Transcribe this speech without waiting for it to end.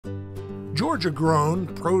Georgia-grown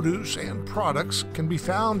produce and products can be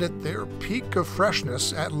found at their peak of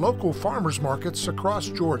freshness at local farmers markets across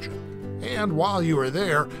Georgia. And while you are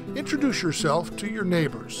there, introduce yourself to your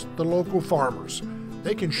neighbors, the local farmers.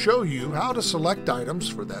 They can show you how to select items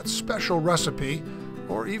for that special recipe,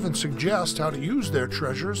 or even suggest how to use their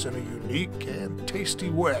treasures in a unique and tasty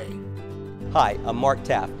way. Hi, I'm Mark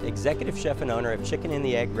Taft, Executive Chef and owner of Chicken and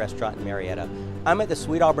the Egg restaurant in Marietta. I'm at the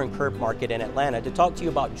Sweet Auburn Curb Market in Atlanta to talk to you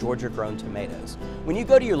about Georgia-grown tomatoes. When you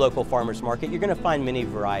go to your local farmer's market, you're going to find many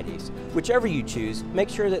varieties. Whichever you choose, make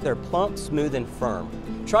sure that they're plump, smooth, and firm.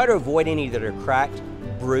 Try to avoid any that are cracked,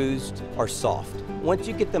 bruised, or soft. Once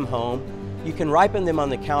you get them home, you can ripen them on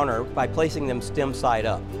the counter by placing them stem side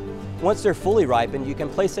up. Once they're fully ripened, you can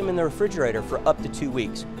place them in the refrigerator for up to 2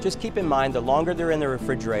 weeks. Just keep in mind, the longer they're in the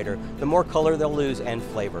refrigerator, the more color they'll lose and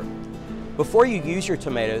flavor. Before you use your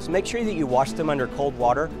tomatoes, make sure that you wash them under cold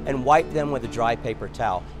water and wipe them with a dry paper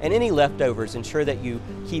towel. And any leftovers, ensure that you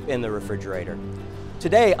keep in the refrigerator.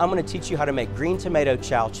 Today, I'm going to teach you how to make green tomato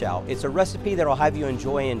chow chow. It's a recipe that will have you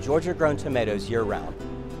enjoying Georgia-grown tomatoes year-round.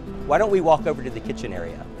 Why don't we walk over to the kitchen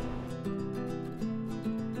area?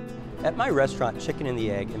 At my restaurant, Chicken and the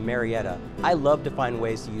Egg in Marietta, I love to find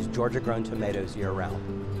ways to use Georgia-grown tomatoes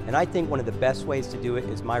year-round. And I think one of the best ways to do it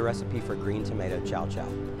is my recipe for green tomato chow chow.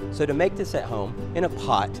 So to make this at home, in a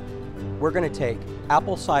pot, we're going to take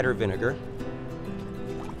apple cider vinegar,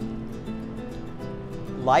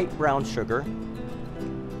 light brown sugar,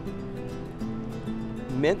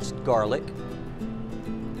 minced garlic,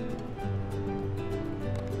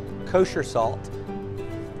 kosher salt,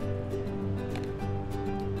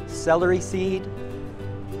 celery seed,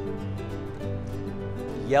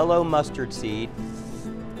 yellow mustard seed,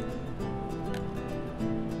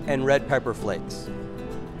 and red pepper flakes.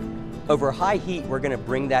 Over high heat, we're going to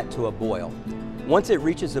bring that to a boil. Once it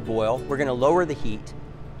reaches a boil, we're going to lower the heat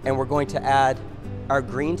and we're going to add our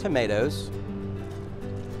green tomatoes,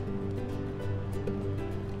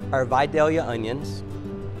 our Vidalia onions,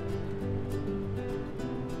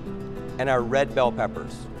 and our red bell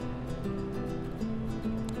peppers.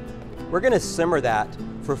 We're going to simmer that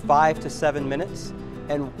for 5 to 7 minutes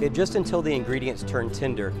and just until the ingredients turn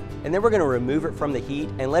tender. And then we're going to remove it from the heat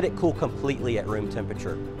and let it cool completely at room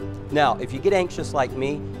temperature. Now, if you get anxious like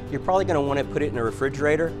me, you're probably going to want to put it in a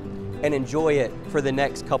refrigerator and enjoy it for the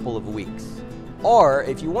next couple of weeks. Or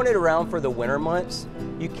if you want it around for the winter months,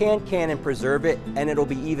 you can and preserve it and it'll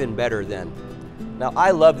be even better then. Now,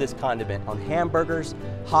 I love this condiment on hamburgers,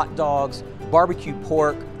 hot dogs, barbecue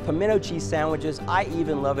pork, pimento cheese sandwiches. I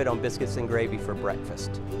even love it on biscuits and gravy for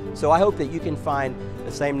breakfast. So I hope that you can find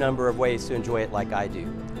the same number of ways to enjoy it like I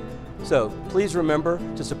do. So please remember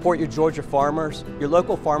to support your Georgia farmers, your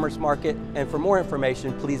local farmers market, and for more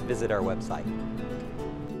information, please visit our website.